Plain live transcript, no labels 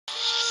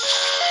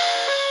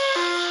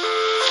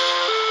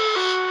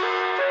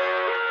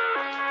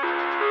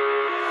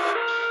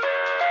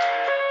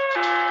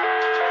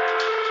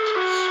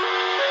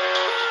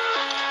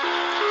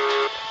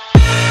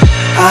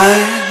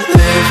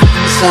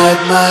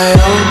inside my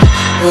own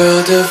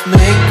world of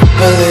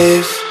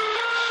make-believe.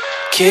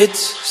 Kids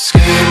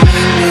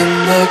screaming in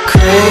their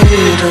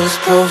cradles,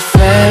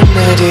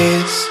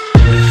 profanities.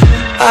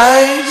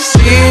 I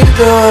see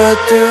the world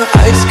through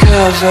ice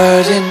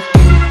covered in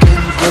ink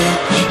and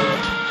bleach.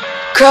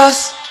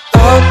 Cross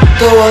out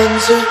the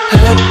ones who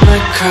heard my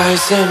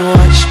cries and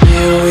watched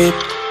me weep.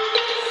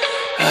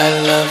 I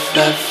love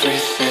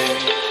everything.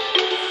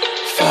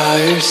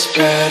 Fire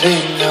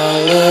spreading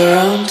all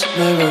around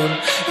my room.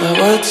 My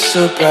world's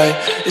so bright,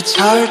 it's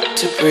hard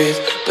to breathe,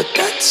 but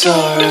that's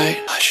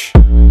alright. Hush.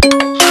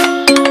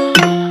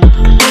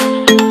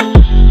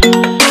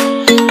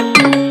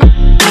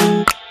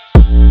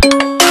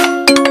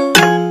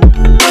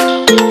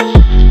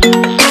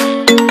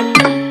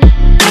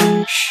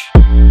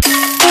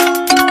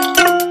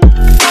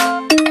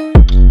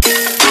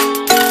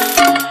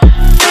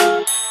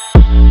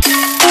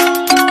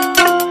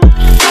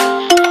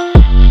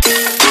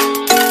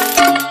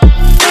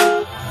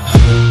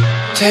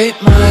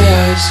 Take my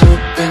eyes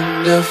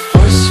open to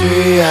force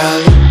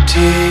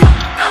reality.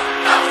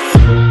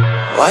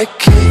 Why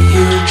can't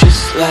you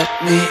just let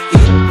me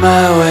eat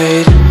my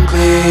weight in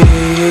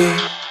glee?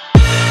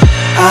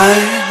 I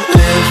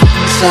live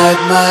inside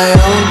my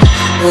own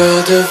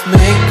world of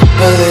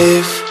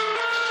make-believe.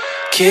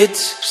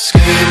 Kids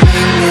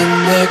screaming in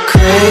their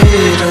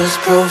cradles,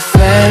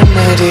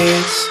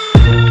 profanities.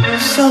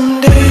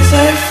 Some days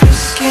I feel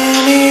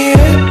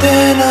skinnier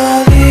than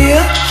all the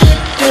other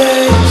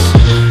days.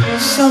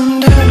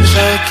 Sometimes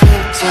I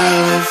can't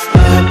tell if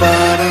my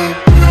body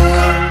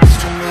belongs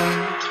to me.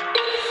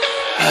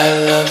 I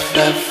love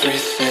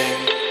everything.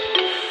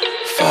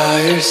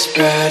 Fire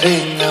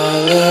spreading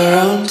all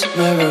around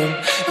my room.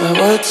 My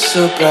world's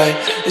so bright,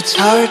 it's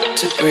hard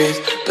to breathe,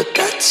 but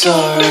that's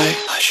alright.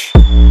 Hush.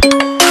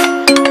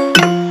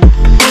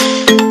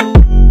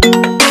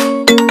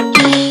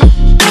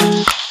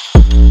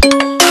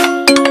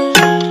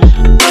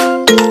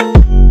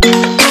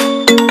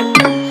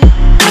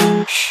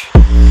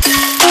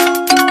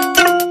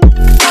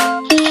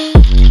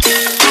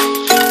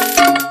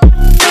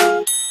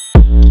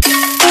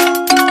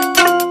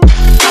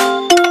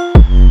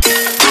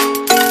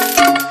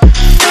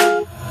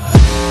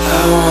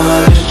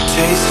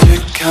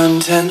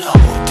 Content,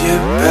 hold your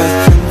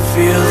breath and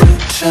feel the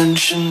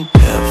tension.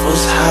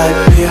 Devils hide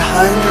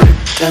behind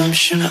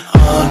redemption.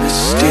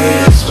 Honesty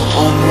is a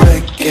one-way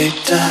gate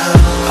to hell.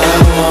 I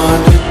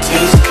wanna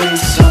taste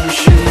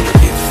consumption.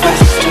 Breathe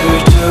faster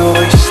to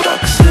waste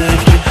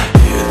oxygen.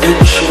 Hear the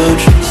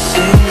children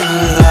sing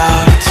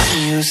aloud. It's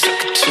music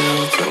till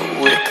the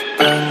wick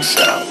burns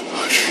out.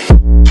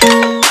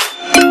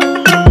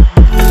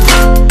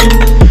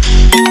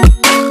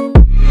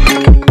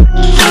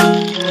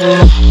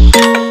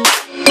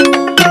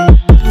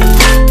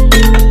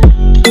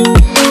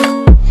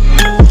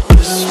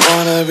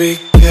 Be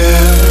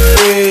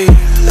carefree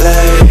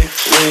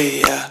lately,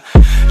 yeah.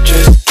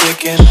 Just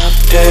picking up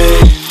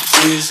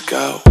daisies.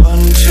 Got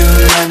one too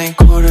many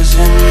quarters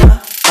in my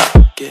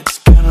pocket.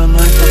 Spinning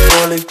like the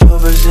 4-leaf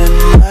clovers in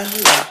my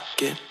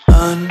locket.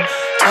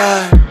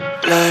 Untied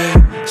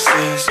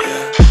laces,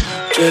 yeah.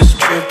 Just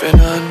tripping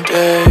on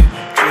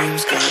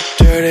daydreams. Got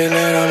dirty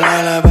little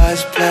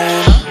lullabies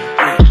playing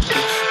on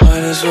repeat.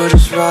 Might as well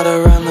just ride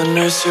around the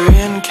nursery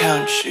and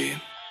count sheep.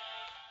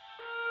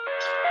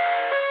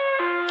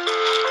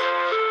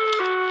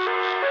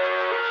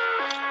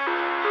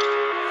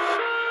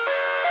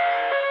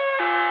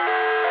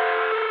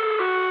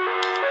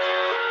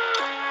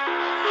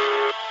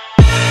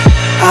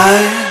 I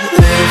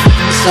live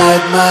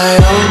inside my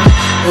own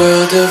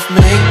world of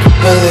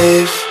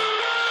make-believe.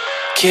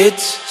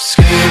 Kids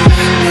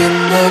screaming in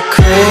their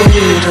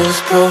cradles,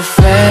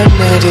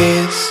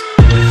 profanities.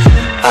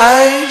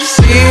 I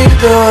see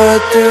the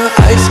world through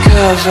ice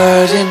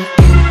covered in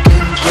ink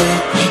and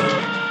bleach.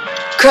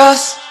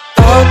 Cross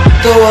out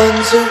the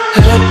ones who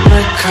heard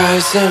my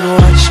cries and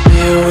watched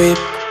me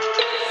weep.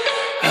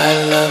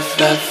 I love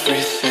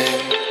everything.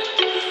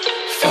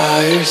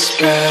 Fire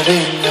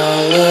spreading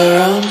all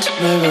around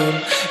my room.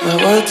 My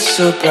world's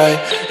so bright,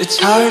 it's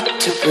hard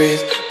to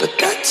breathe, but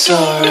that's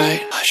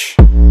alright. Hush.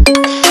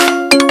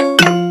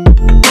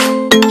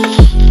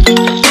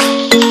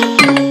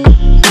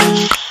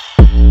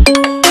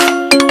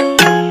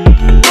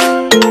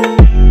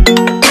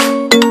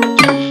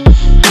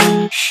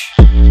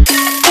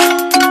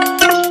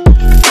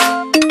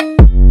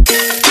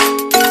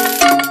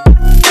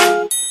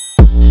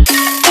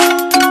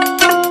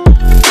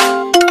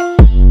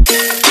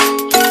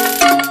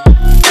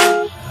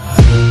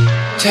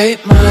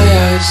 Take my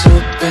eyes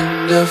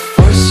open to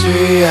force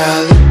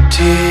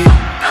reality.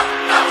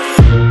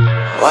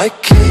 Why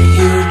can't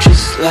you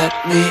just let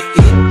me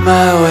eat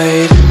my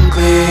weight in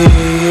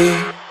glee?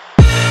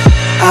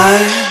 I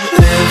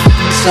live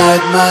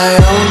inside my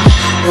own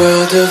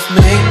world of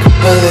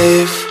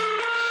make-believe.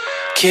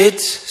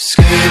 Kids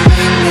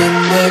screaming in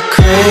their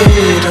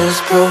cradles,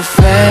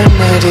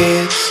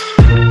 profanities.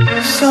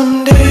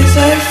 Some days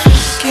I feel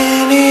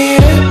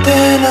skinnier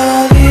than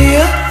all the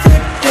other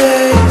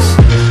days.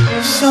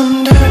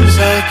 Sometimes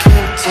I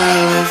can't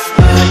tell if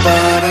my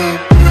body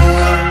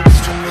belongs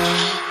to me.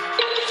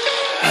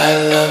 I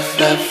love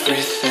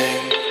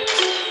everything.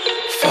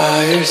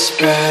 Fire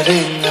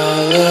spreading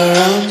all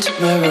around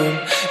my room.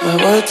 My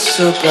world's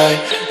so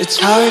bright, it's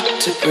hard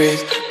to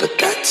breathe, but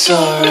that's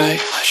alright.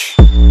 Hush.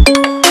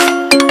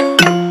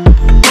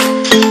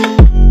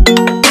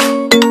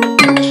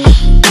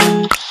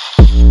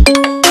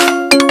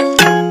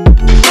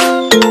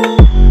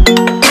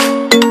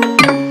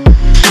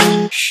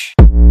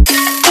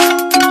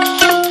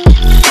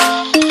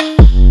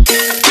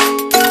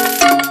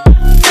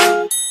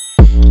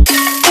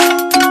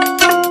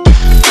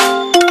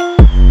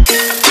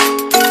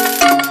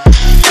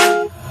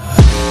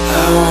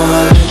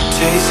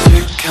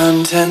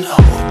 Content,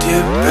 hold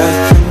your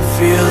breath and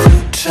feel the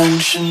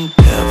tension.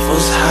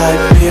 Devils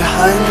hide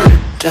behind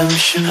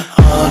redemption.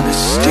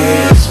 Honesty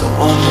is a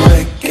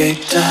one-way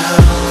gate to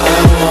hell. I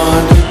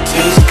wanna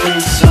taste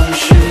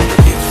consumption.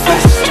 Be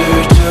faster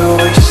to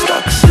waste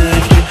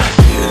oxygen.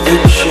 Hear the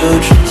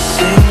children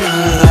sing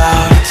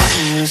aloud. It's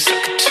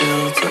music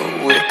till the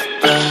wick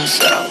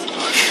burns out.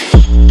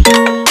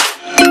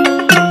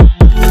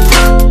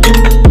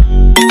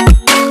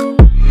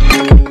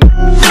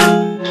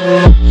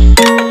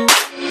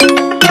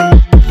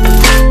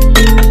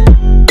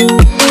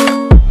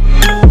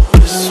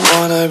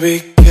 Be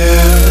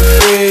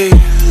carefree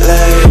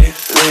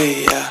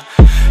lately, yeah.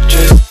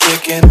 Just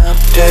kicking up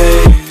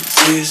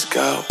daisies.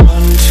 Got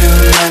one too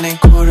many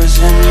quarters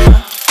in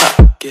my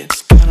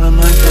pockets. Count 'em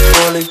like the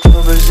 4-leaf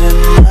clovers in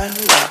my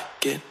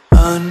locket.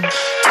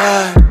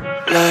 Untied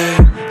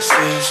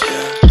laces,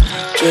 yeah.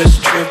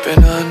 Just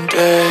tripping on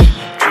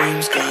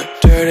daydreams. Got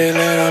dirty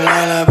little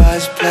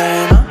lullabies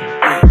playing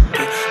on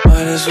repeat.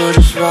 Might as well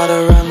just ride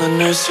around the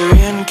nursery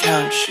and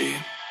count sheep.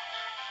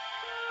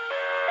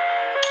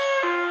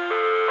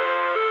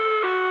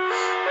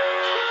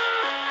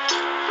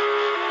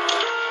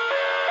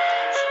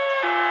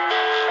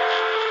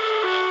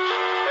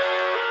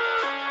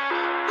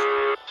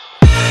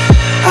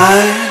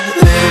 I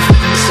live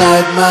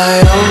inside my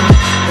own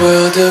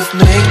world of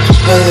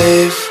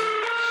make-believe.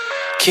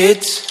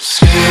 Kids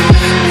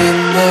screaming in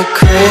their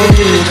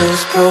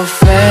cradles,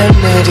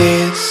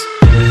 profanities.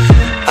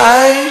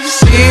 I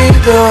see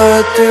the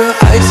world through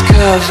ice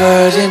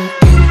covered in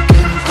ink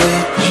and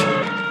bleach.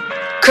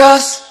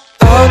 Cross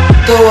out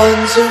the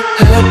ones who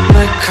heard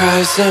my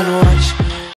cries and watch